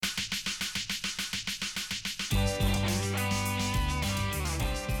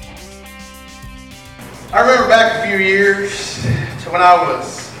I remember back a few years to when I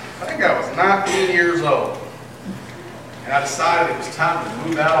think I was 19 years old. And I decided it was time to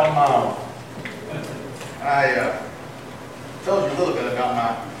move out on my own. I told you a little bit about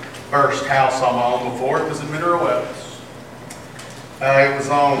my first house on my own before. It was in Mineral Wells. It was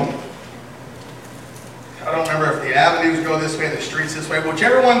on, I don't remember if the avenues go this way, the streets this way.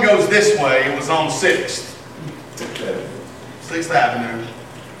 Whichever one goes this way, it was on 6th. 6th Avenue.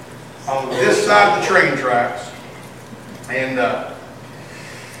 On this side of the train tracks. And I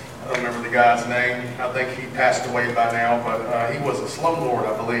don't remember the guy's name. I think he passed away by now, but he was a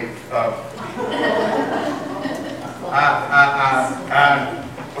slumlord, I believe. I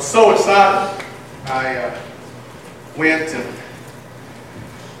was so excited. I went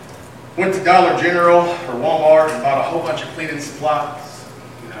to Dollar General or Walmart and bought a whole bunch of cleaning supplies.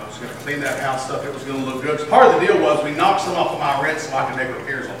 I was going to clean that house up. It was going to look good. Part of the deal was we knocked some off of my rent so I could make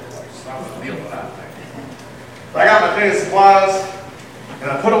repairs on the place. That was the deal with that thing. But I got my cleaning supplies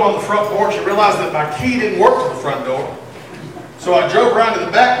and I put them on the front porch and realized that my key didn't work to the front door. So I drove around to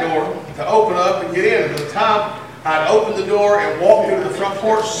the back door to open up and get in. And by the time I'd opened the door and walked into the front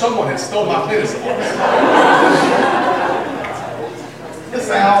porch, someone had stolen my cleaning supplies. This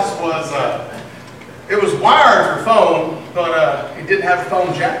house was, it was wired for phone, but it didn't have a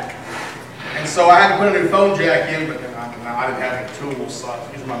phone jack. And so I had to put a new phone jack in, but I didn't have any tools, so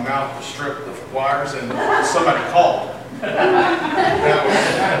I used my mouth to strip the wires, and somebody called.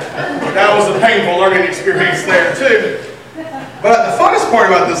 That was a painful learning experience there, too. But the funnest part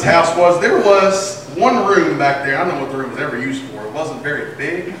about this house was there was one room back there. I don't know what the room was ever used for. It wasn't very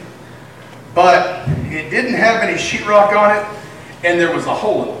big, but it didn't have any sheetrock on it, and there was a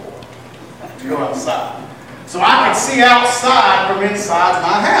hole in the wall to go outside. So I could see outside from inside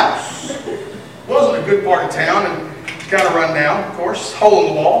my house. It wasn't a good part of town, and it's kind of run down, of course, hole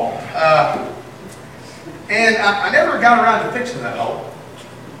in the wall. And I never got around to fixing that hole.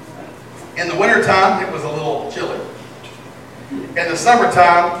 In the wintertime, it was a little chilly. In the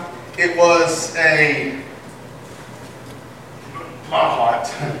summertime, it was a lot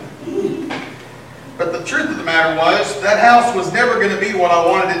hot. But the truth of the matter was, that house was never going to be what I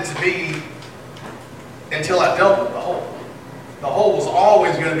wanted it to be until I dealt with the hole. The hole was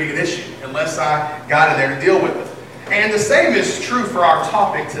always going to be an issue unless I got in there to deal with it. And the same is true for our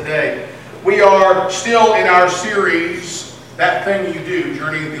topic today. We are still in our series, That Thing You Do,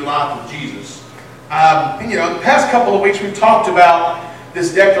 Journeying Through the Life of Jesus. The past couple of weeks we've talked about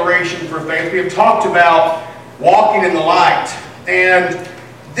this declaration for faith. We have talked about walking in the light. And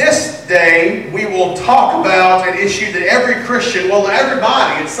this day we will talk about an issue that every Christian, well,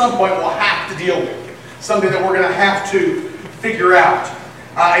 everybody at some point will have to deal with. Something that we're going to have to figure out.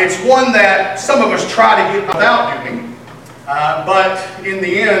 It's one that some of us try to get without doing. But in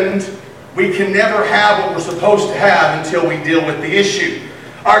the end, we can never have what we're supposed to have until we deal with the issue.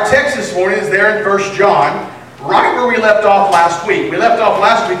 Our text this morning is there in 1 John, right where we left off last week. We left off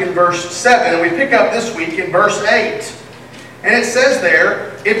last week in verse 7, and we pick up this week in verse 8. And it says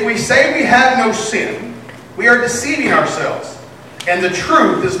there, if we say we have no sin, we are deceiving ourselves, and the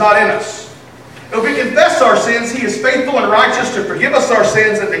truth is not in us. If we confess our sins, He is faithful and righteous to forgive us our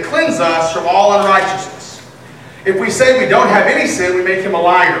sins and to cleanse us from all unrighteousness. If we say we don't have any sin, we make Him a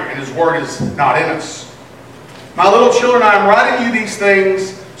liar, and His word is not in us. My little children, I am writing you these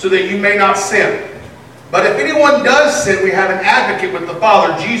things so that you may not sin. But if anyone does sin, we have an advocate with the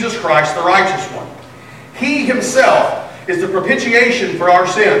Father, Jesus Christ, the righteous one. He Himself is the propitiation for our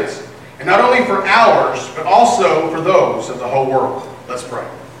sins, and not only for ours, but also for those of the whole world. Let's pray.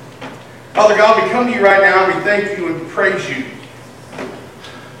 Father God, we come to you right now and we thank you and praise you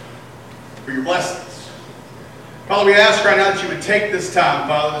for your blessings. Father, we ask right now that you would take this time,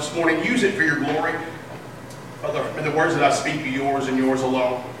 Father, this morning, use it for your glory. Father, may the words that I speak be yours and yours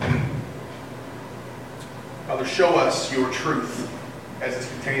alone. Father, show us your truth as is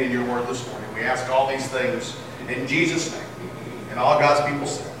contained in your word this morning. We ask all these things in Jesus' name. And all God's people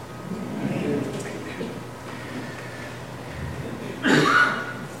say, Amen.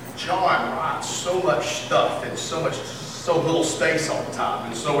 John writes so much stuff in so little space all the time.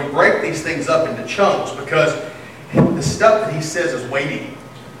 And so we break these things up into chunks because the stuff that he says is weighty.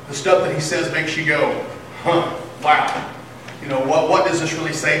 The stuff that he says makes you go, wow. What does this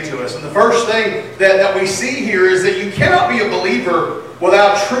really say to us? And the first thing that we see here is that you cannot be a believer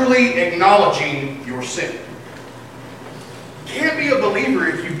without truly acknowledging your sin. You can't be a believer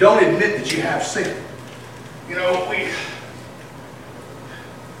if you don't admit that you have sin.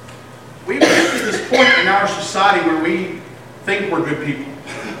 We've get to this point in our society where we think we're good people.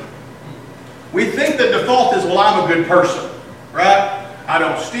 We think the default is, well, I'm a good person, right? I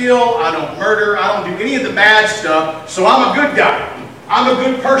don't steal, I don't murder, I don't do any of the bad stuff, so I'm a good guy. I'm a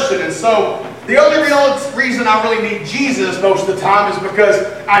good person. And so the only real reason I really need Jesus most of the time is because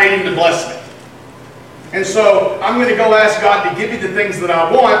I need Him to bless me. And so I'm going to go ask God to give me the things that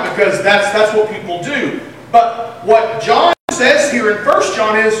I want, because that's what people do. But what John says here in 1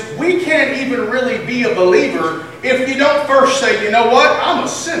 John is we can't even really be a believer if you don't first say, you know what, I'm a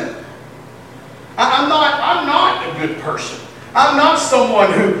sinner. I'm not a good person. I'm not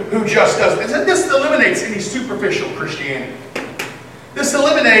someone who just does this. This eliminates any superficial Christianity. This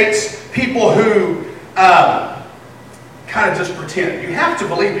eliminates people who kind of just pretend. You have to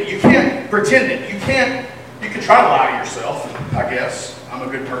believe it. You can't pretend it. You can try to lie to yourself, I guess. I'm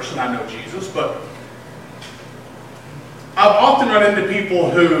a good person. I know Jesus. But I've often run into people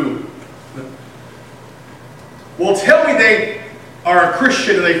who will tell me they are a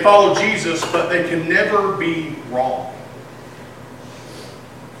Christian and they follow Jesus, but they can never be wrong.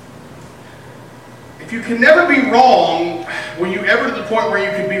 If you can never be wrong, were you ever to the point where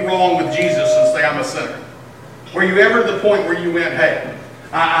you could be wrong with Jesus and say, I'm a sinner? Were you ever to the point where you went, hey,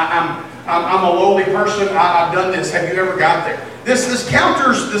 I'm a lowly person, I've done this. Have you ever got there? This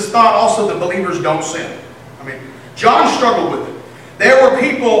counters this thought also that believers don't sin. I mean, John struggled with it. There were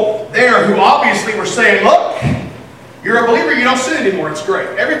people there who obviously were saying, look, you're a believer, you don't sin anymore, it's great.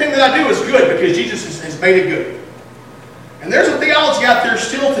 Everything that I do is good because Jesus has made it good. And there's a theology out there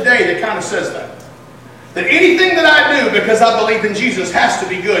still today that kind of says that. That anything that I do because I believe in Jesus has to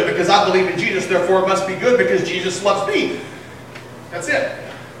be good, because I believe in Jesus, therefore it must be good because Jesus loves me. That's it.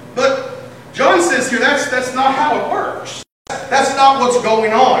 But John says here that's not how it works. That's not what's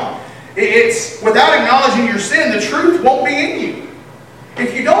going on. It's without acknowledging your sin, the truth won't be in you.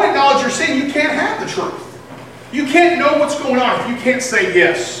 If you don't acknowledge your sin, you can't have the truth. You can't know what's going on if you can't say,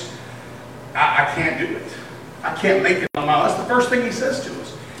 yes, I can't do it. I can't make it on my own. That's the first thing he says to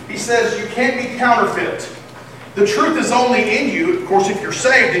us. He says you can't be counterfeit. The truth is only in you. Of course, if you're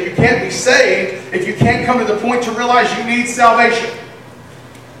saved, then you can't be saved if you can't come to the point to realize you need salvation.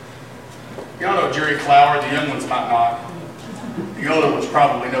 Y'all know Jerry Clower. The young ones might not. The older ones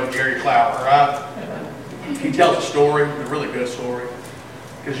probably know Jerry Clower, right? He tells a story, a really good story.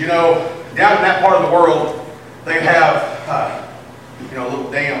 Because, you know, down in that part of the world, they have, little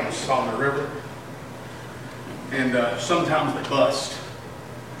dams on the river. And sometimes they bust.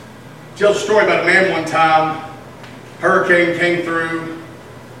 He tells a story about a man one time. Hurricane came through.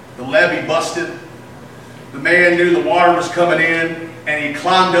 The levee busted. The man knew the water was coming in, and he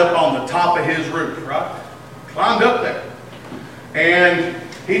climbed up on the top of his roof, right? Climbed up there. And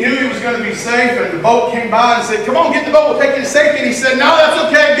he knew he was going to be safe, and the boat came by and said, come on, get the boat, we'll take you to safety. And he said, no, that's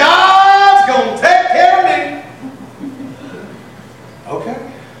okay. God's going to take care of me.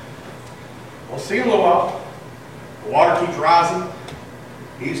 Okay. We'll see you in a little while. The water keeps rising.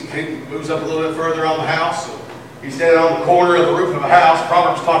 He moves up a little bit further on the house. So he's standing on the corner of the roof of a house.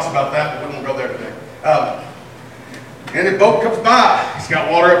 Proverbs talks about that, but we won't go there today. And the boat comes by. He's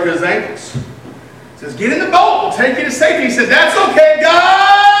got water up to his ankles. He says, get in the boat. We'll take you to safety. He said, that's okay.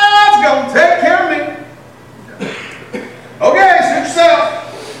 God's going to take care of me. Okay, suit yourself.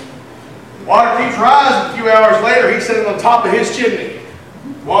 Water keeps rising. A few hours later, he's sitting on top of his chimney.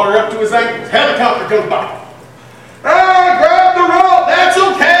 Water up to his ankles. Helicopter comes by. Grab the rope. That's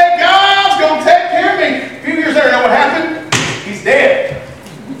okay. God's going to take care of me. A few years later, you know what happened? He's dead.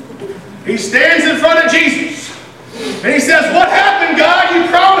 He stands in front of Jesus. And he says, what happened, God? You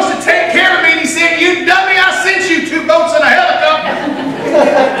promised to take care of me. And he said, you dummy, I sent you 2 boats and a helicopter.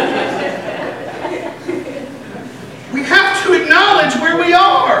 We have to acknowledge where we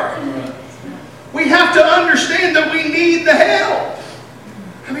are. We have to understand that we need the help.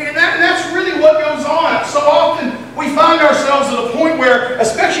 I mean, and that's really what goes on. So often we find ourselves at a point where,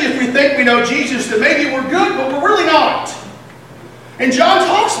 especially if we think we know Jesus, that maybe we're good, but we're really not. And John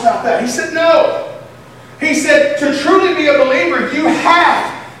talks about that. He said, no. He said, to truly be a believer, you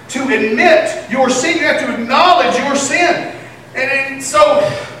have to admit your sin. You have to acknowledge your sin. And so,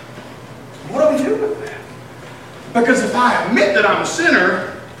 what do we do with that? Because if I admit that I'm a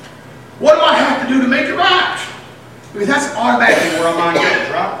sinner, what do I have to do to make it right? Because that's automatically where our mind goes,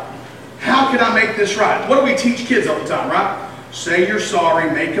 right? How can I make this right? What do we teach kids all the time, right? Say you're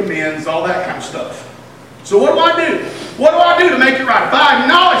sorry, make amends, all that kind of stuff. So what do I do? What do I do to make it right? If I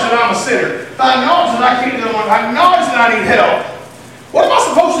acknowledge that I'm a sinner, if I acknowledge that I can't do it, if I acknowledge that I need help, what am I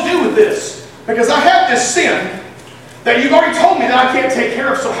supposed to do with this? Because I have this sin that you've already told me that I can't take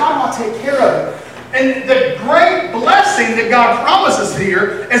care of, so how do I take care of it? And the great blessing that God promises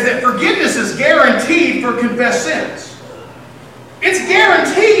here is that forgiveness is guaranteed for confessed sins. It's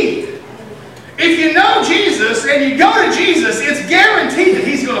guaranteed. If you know Jesus, Jesus and you go to Jesus, it's guaranteed that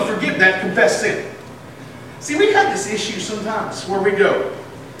He's going to forgive that confessed sin. See, we have this issue sometimes where we go,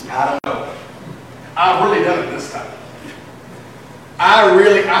 I don't know. I've really done it this time.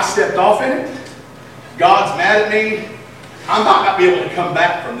 I stepped off in it. God's mad at me. I might not be able to come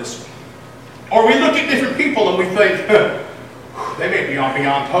back from this one. Or we look at different people and we think, they may be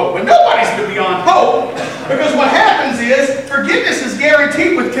beyond hope. But nobody's beyond hope. Because what happens is, forgiveness is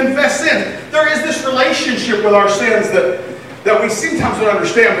guaranteed with confessed sin. There is this relationship with our sins that we sometimes don't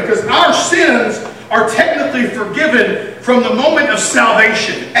understand, because our sins are technically forgiven from the moment of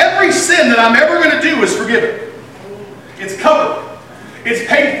salvation. Every sin that I'm ever going to do is forgiven. It's covered. It's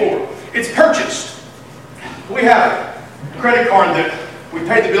paid for. It's purchased. We have a credit card that we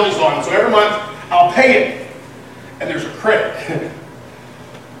pay the bills on, so every month I'll pay it. And there's a credit.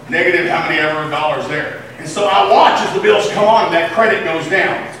 Negative how many ever dollars there. And so I watch as the bills come on and that credit goes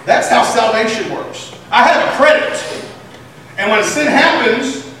down. That's how salvation works. I have a credit. And when a sin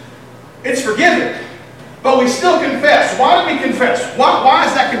happens, it's forgiven. But we still confess. Why do we confess? Why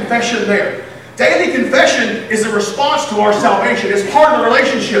is that confession there? Daily confession is a response to our salvation. It's part of the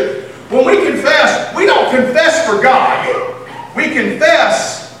relationship. When we confess, we don't confess for God. We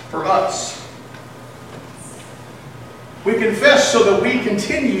confess for us. We confess so that we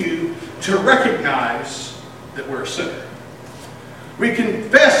continue to recognize that we're a sinner. We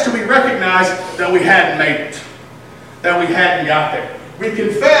confess till we recognize that we hadn't made it, that we hadn't got there. We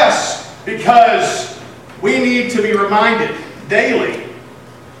confess because we need to be reminded daily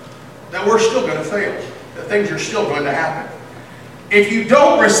that we're still going to fail, that things are still going to happen. If you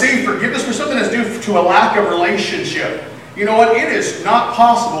don't receive forgiveness for something that's due to a lack of relationship, you know what? It is not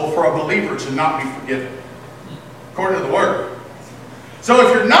possible for a believer to not be forgiven, according to the Word. So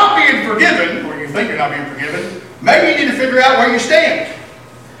if you're not being forgiven, or you think you're not being forgiven, maybe you need to figure out where you stand.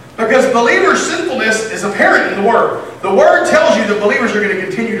 Because believers' sinfulness is apparent in the Word. The Word tells you that believers are going to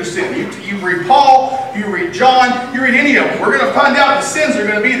continue to sin. You read Paul, you read John, you read any of them. We're going to find out the sins are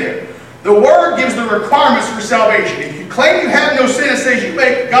going to be there. The Word gives the requirements for salvation. If you claim you have no sin, it says you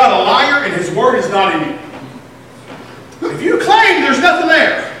make God a liar and His Word is not in you. If you claim there's nothing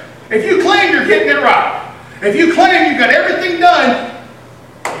there, if you claim you're getting it right, if you claim you've got everything done,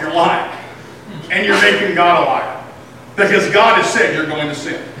 you're lying. And you're making God a liar. Because God has said you're going to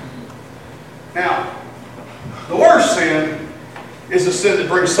sin. Now, the worst sin is the sin that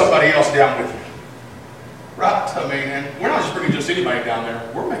brings somebody else down with you. Right? I mean, and we're not just bringing just anybody down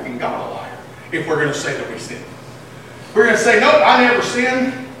there. We're making God a liar if we're going to say that we sin. We're going to say, nope, I never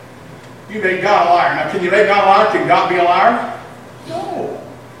sinned. You made God a liar. Now, can you make God a liar? Can God be a liar? No.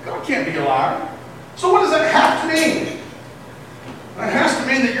 God can't be a liar. So what does that have to mean? It has to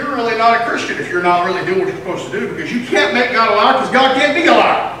mean that you're really not a Christian if you're not really doing what you're supposed to do, because you can't make God a liar because God can't be a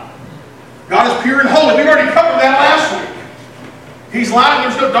liar. God is pure and holy. We've already covered that last week. He's light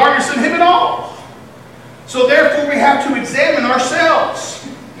and there's no darkness in Him at all. So therefore we have to examine ourselves.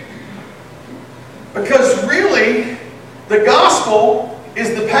 Because really, the gospel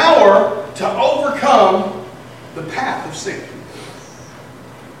is the power to overcome the path of sin.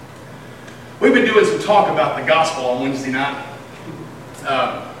 We've been doing some talk about the gospel on Wednesday night.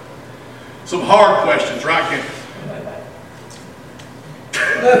 Some hard questions, right, Ken?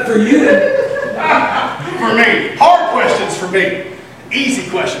 For you. For me. Hard questions for me. Easy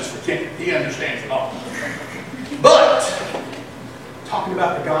questions for Ken. He understands it all. But, talking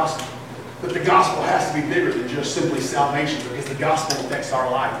about the gospel, that the gospel has to be bigger than just simply salvation, because the gospel affects our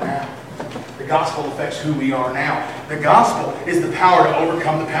life now. The gospel affects who we are now. The gospel is the power to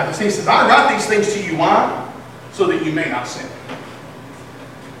overcome the path of sin. He says, I write these things to you. Why? So that you may not sin.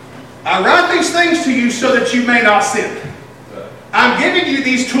 I write these things to you so that you may not sin. I'm giving you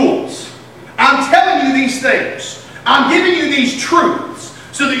these tools. I'm telling you these things. I'm giving you these truths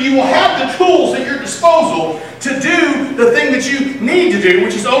so that you will have the tools at your disposal to do the thing that you need to do,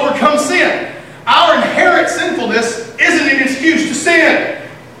 which is overcome sin. Our inherent sinfulness isn't an excuse to sin.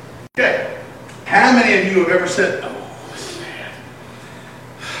 Okay. How many of you have ever said, oh, man,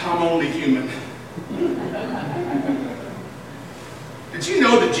 I'm only human? Did you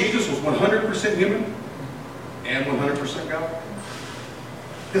know that Jesus was 100% human and 100% God?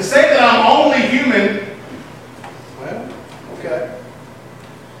 To say that I'm only human, well, okay.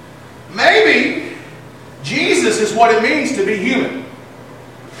 Maybe Jesus is what it means to be human.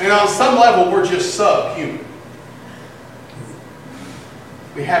 And on some level, we're just subhuman.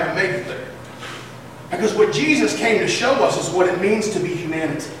 We haven't made it there. Because what Jesus came to show us is what it means to be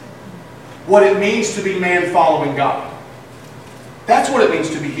humanity. What it means to be man following God. That's what it means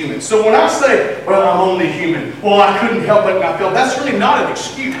to be human. So when I say, well, I'm only human, well, I couldn't help it and I failed, that's really not an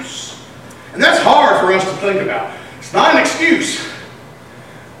excuse. And that's hard for us to think about. It's not an excuse,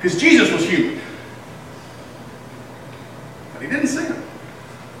 because Jesus was human. But he didn't sin.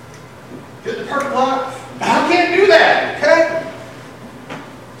 Get the perfect life. I can't do that, okay?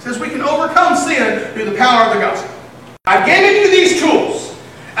 It says we can overcome sin through the power of the gospel. I've given you these tools.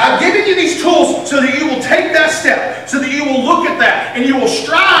 I've given you these tools so that you will take that step, so that you will look at that, and you will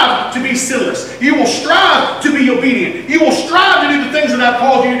strive to be sinless. You will strive to be obedient. You will strive to do the things that I've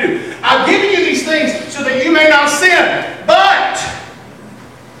called you to do. I've given you these things so that you may not sin. But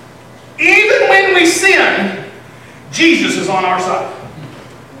even when we sin, Jesus is on our side.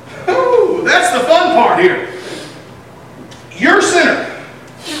 Ooh, that's the fun part here. You're a sinner.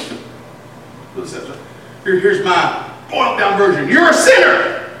 Here's my boiled down version. You're a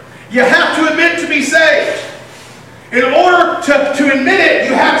sinner. You have to admit to be saved. In order to admit it,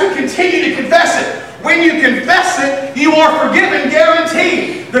 you have to continue to confess it. When you confess it, you are forgiven,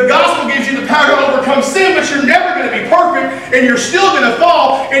 guaranteed. The gospel gives you the power to overcome sin, but you're never going to be perfect, and you're still going to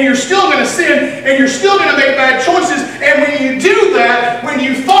fall, and you're still going to sin, and you're still going to make bad choices. And when you do that, when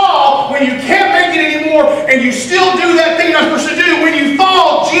you fall, when you can't make it anymore, and you still do that thing you're not supposed to do, when you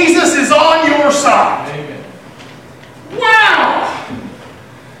fall, Jesus is on your side. Amen. Wow!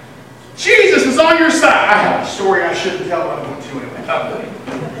 Jesus is on your side. I have a story I shouldn't tell, but I'm going to anyway.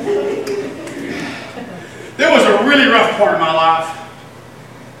 There was a really rough part of my life.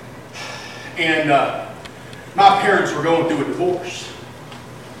 And my parents were going through a divorce.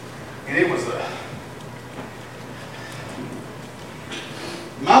 And it was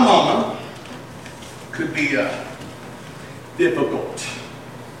my mama could be difficult.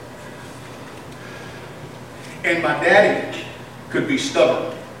 And my daddy could be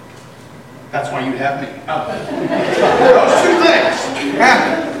stubborn. That's why you have me. Those two things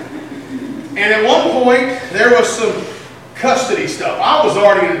happened. And at one point, there was some custody stuff. I was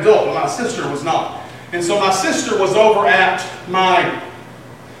already an adult, but my sister was not. And so my sister was over at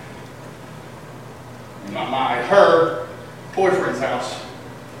her boyfriend's house.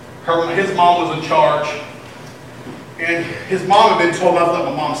 His mom was in charge. And his mom had been told not to let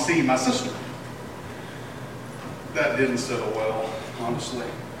my mom see my sister. That didn't settle well, honestly.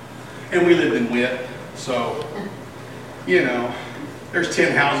 And we lived in Witt, so, you know, there's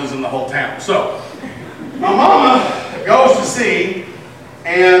 10 houses in the whole town. So, my mama goes to see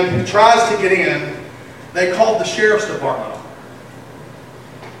and tries to get in. They called the sheriff's department.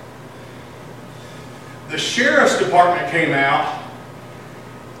 The sheriff's department came out,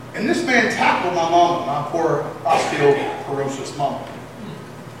 and this man tackled my mama, my poor osteoporosis mama.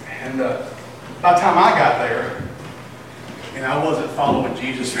 And by the time I got there, and I wasn't following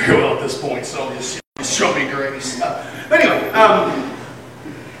Jesus very well at this point, so just show me grace. But anyway,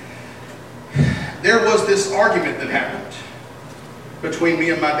 there was this argument that happened between me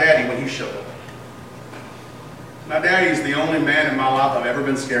and my daddy when he showed up. My daddy's the only man in my life I've ever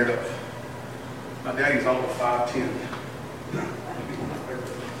been scared of. My daddy's only 5'10".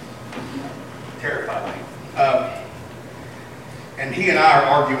 Terrified me. And he and I are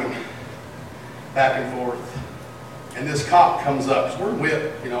arguing back and forth. And this cop comes up, because we're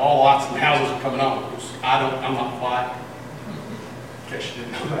with, all lots of houses are coming on. I'm not white. In case you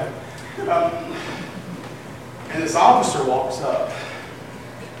didn't know that. And this officer walks up.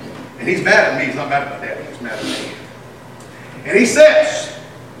 And he's mad at me. He's not mad at my daddy. He's mad at me. And he says,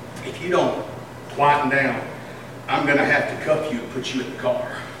 if you don't quieten down, I'm going to have to cuff you and put you in the car.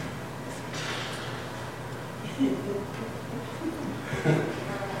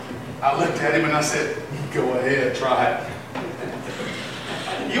 I looked at him and I said, go ahead, try it.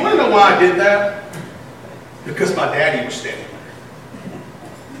 You want to know why I did that? Because my daddy was standing there.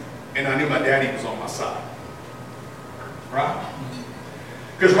 And I knew my daddy was on my side. Right?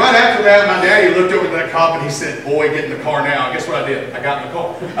 Because right after that, my daddy looked over to that cop and he said, boy, get in the car now. Guess what I did? I got in the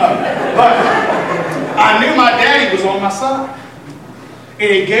car. But I knew my daddy was on my side. And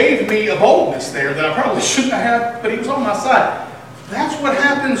it gave me a boldness there that I probably shouldn't have had, but he was on my side. That's what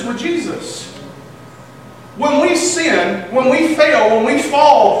happens with Jesus. When we sin, when we fail, when we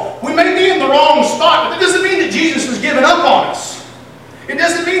fall, we may be in the wrong spot, but that doesn't mean that Jesus has given up on us. It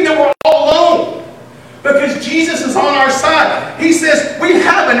doesn't mean that we're all alone, because Jesus is on our side. He says we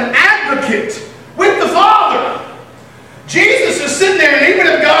have an advocate with the Father. Jesus is sitting there, and even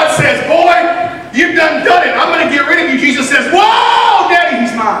if God says, boy, you've done it, I'm going to get rid of you, Jesus says, whoa, Daddy,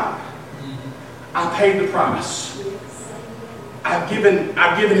 he's mine. I paid the price. I've given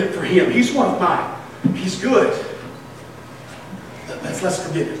it for him. He's one of mine. He's good. Let's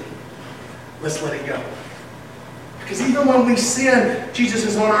forget it. Let's let it go. Because even when we sin, Jesus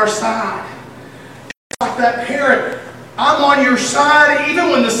is on our side. It's like that parent. I'm on your side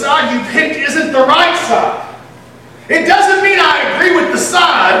even when the side you you picked isn't the right side. It doesn't mean I agree with the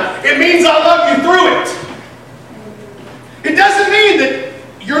side. It means I love you through it. It doesn't mean that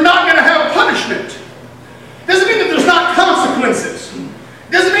you're not going to have punishment. It doesn't mean that there's not consequences.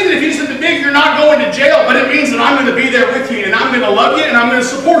 It doesn't mean that if you said the big, you're not going to jail, but it means that I'm going to be there with you, and I'm going to love you, and I'm going to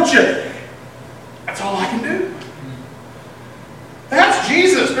support you. That's all I can do. That's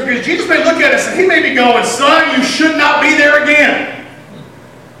Jesus, because Jesus may look at us and he may be going, son, you should not be there again.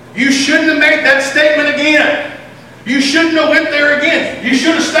 You shouldn't have made that statement again. You shouldn't have went there again. You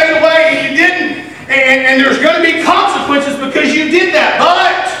should have stayed away, and you didn't. And there's going to be consequences because you did that. But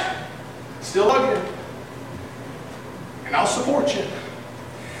I still love you. And I'll support you.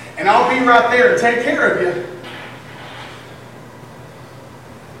 And I'll be right there and take care of you.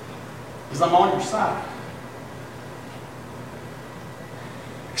 Because I'm on your side.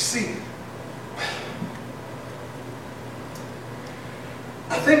 See,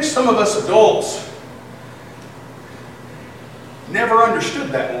 I think some of us adults never understood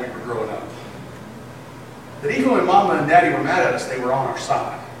that when we were growing up. That even when Mama and Daddy were mad at us, they were on our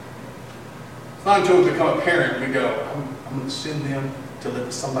side. It's not until we become a parent we go, I'm going to send them to live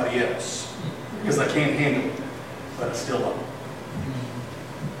with somebody else because I can't handle it, but I still love them.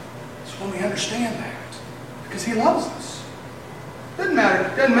 It's when we understand that because He loves us. Doesn't matter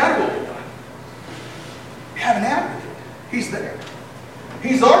what we've done. We have an advocate. He's there.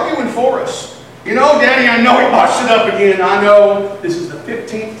 He's arguing for us. You know, Daddy, I know he botched it up again. I know this is the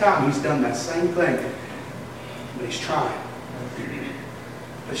 15th time he's done that same thing. But he's trying.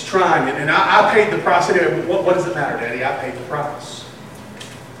 He's trying. And I paid the price. What does it matter, Daddy? I paid the price.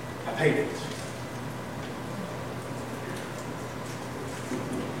 I paid it.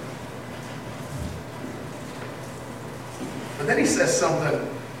 But then he says something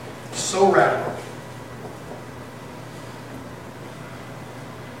so radical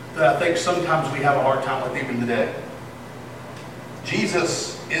that I think sometimes we have a hard time with even today.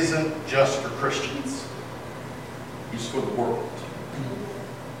 Jesus isn't just for Christians. He's for the world.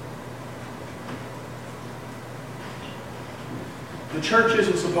 The church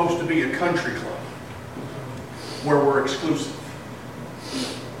isn't supposed to be a country club where we're exclusive.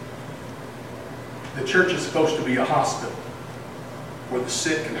 The church is supposed to be a hospital where the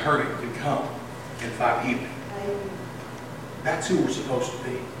sick and hurting can come and find healing. That's who we're supposed to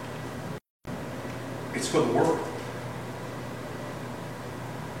be. It's for the world.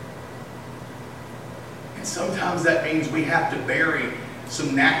 And sometimes that means we have to bury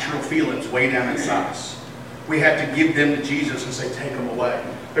some natural feelings way down inside us. We have to give them to Jesus and say, take them away.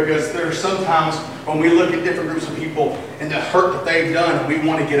 Because there are sometimes when we look at different groups of people and the hurt that they've done and we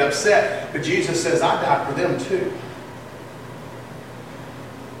want to get upset. But Jesus says, I died for them too.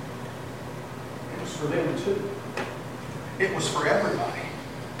 For them too. It was for everybody.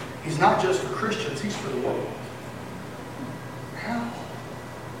 He's not just for Christians, He's for the world. How?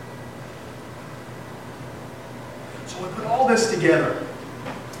 So we put all this together.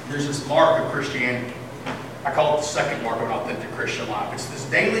 There's this mark of Christianity. I call it the second mark of an authentic Christian life. It's this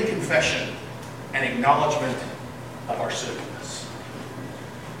daily confession and acknowledgement of our sinfulness.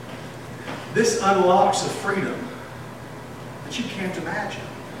 This unlocks a freedom that you can't imagine.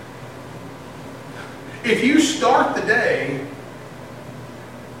 If you start the day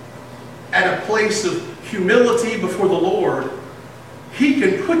at a place of humility before the Lord, He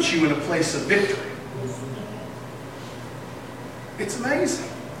can put you in a place of victory. It's amazing.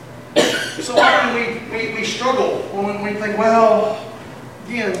 So often we struggle when we think, well,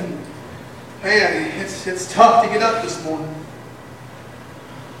 again, hey, it's tough to get up this morning.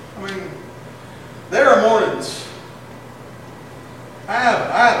 I mean, there are mornings. I have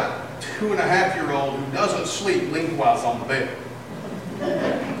a 2.5-year-old who doesn't sleep lengthwise on the bed.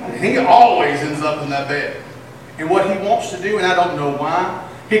 And he always ends up in that bed. And what he wants to do, and I don't know why,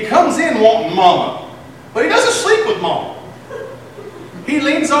 he comes in wanting Mama. But he doesn't sleep with Mama. He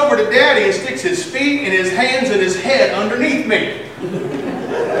leans over to Daddy and sticks his feet and his hands and his head underneath me.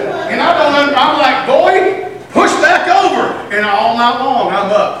 And I'm like, boy, push back over. And all night long,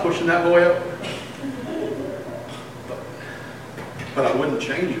 I'm up pushing that boy up. But I wouldn't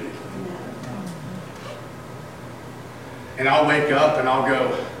change it. And I'll wake up and I'll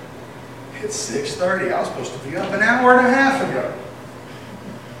go, it's 6:30. I was supposed to be up an hour and a half ago.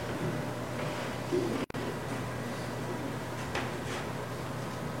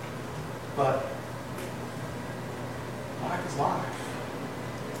 But life is life.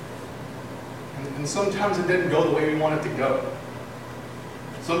 And sometimes it didn't go the way we want it to go.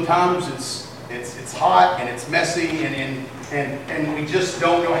 Sometimes it's hot and it's messy and we just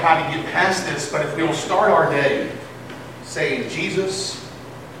don't know how to get past this. But if we will start our day saying, Jesus,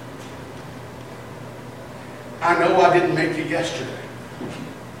 I know I didn't make it yesterday.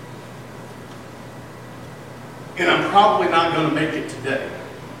 And I'm probably not going to make it today.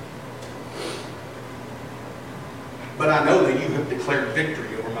 But I know that you have declared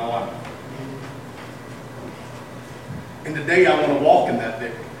victory over my life. And today I want to walk in that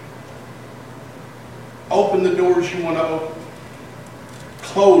victory. Open the doors you want to open.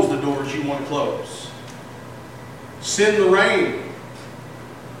 Close the doors you want to close. Send the rain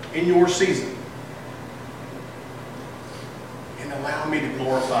in your season. And allow me to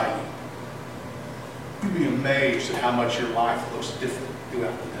glorify you. You'd be amazed at how much your life looks different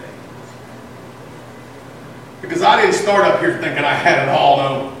throughout the day. Because I didn't start up here thinking I had it all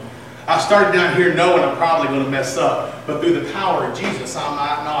known. I started down here knowing I'm probably going to mess up. But through the power of Jesus, I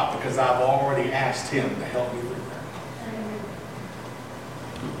might not, because I've already asked Him to help me through that.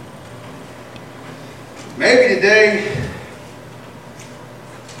 Maybe today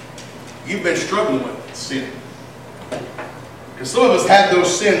you've been struggling with sin. Because some of us have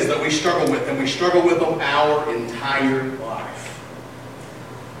those sins that we struggle with, and we struggle with them our entire life.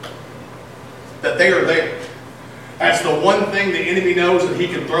 That they are there. That's the one thing the enemy knows that he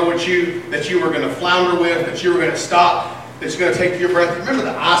can throw at you, that you are going to flounder with, that you are going to stop, that's going to take your breath. Remember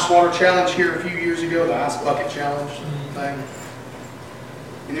the ice water challenge here a few years ago, the ice bucket challenge thing?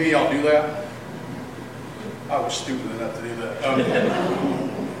 Any of y'all do that? I was stupid enough to do that.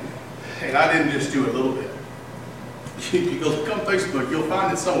 And I didn't just do it a little bit. You go look on Facebook, you'll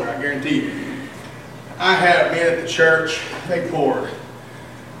find it somewhere, I guarantee you. I had men at the church, they poured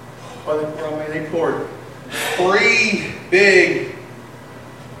 3 big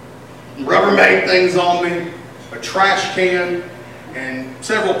Rubbermaid things on me, a trash can, and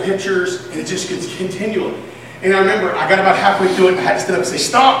several pictures, and it just gets continually. And I remember I got about halfway through it, and I had to stand up and say,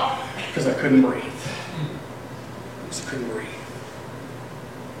 stop, because I couldn't breathe. I just couldn't breathe.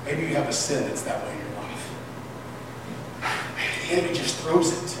 Maybe you have a sin that's that way in your life. The enemy just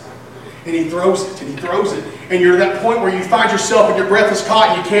throws it. And he throws it, and he throws it. And you're at that point where you find yourself and your breath is caught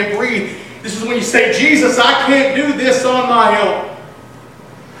and you can't breathe. This is when you say, Jesus, I can't do this on my own.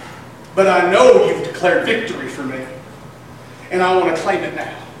 But I know you've declared victory for me. And I want to claim it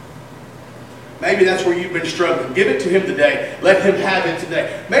now. Maybe that's where you've been struggling. Give it to Him today. Let Him have it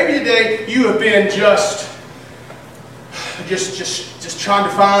today. Maybe today you have been just trying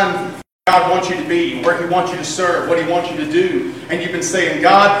to find God wants you to be, where He wants you to serve, what He wants you to do. And you've been saying,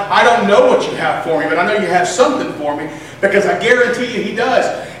 God, I don't know what you have for me, but I know you have something for me, because I guarantee you He does.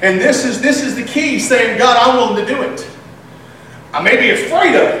 And this is the key, saying, God, I'm willing to do it. I may be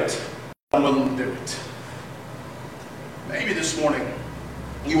afraid of it, but I'm willing to do it. Maybe this morning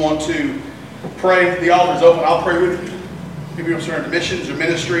you want to pray. The altar's open. I'll pray with you. Maybe you want to start missions or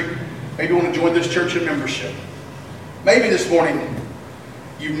ministry. Maybe you want to join this church in membership. Maybe this morning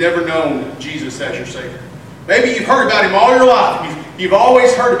you've never known Jesus as your Savior. Maybe you've heard about Him all your life. You've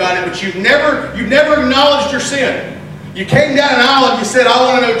always heard about it, but you've never acknowledged your sin. You came down an aisle and you said,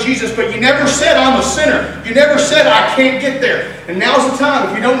 I want to know Jesus, but you never said, I'm a sinner. You never said, I can't get there. And now's the time.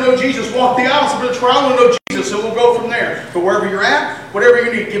 If you don't know Jesus, walk the aisle. Say, Brother Troy, I want to know Jesus, and we'll go from there. But wherever you're at, whatever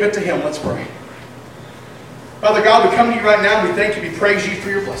you need, give it to Him. Let's pray. Father God, we come to you right now, and we thank you, we praise you for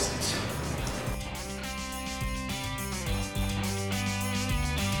your blessings.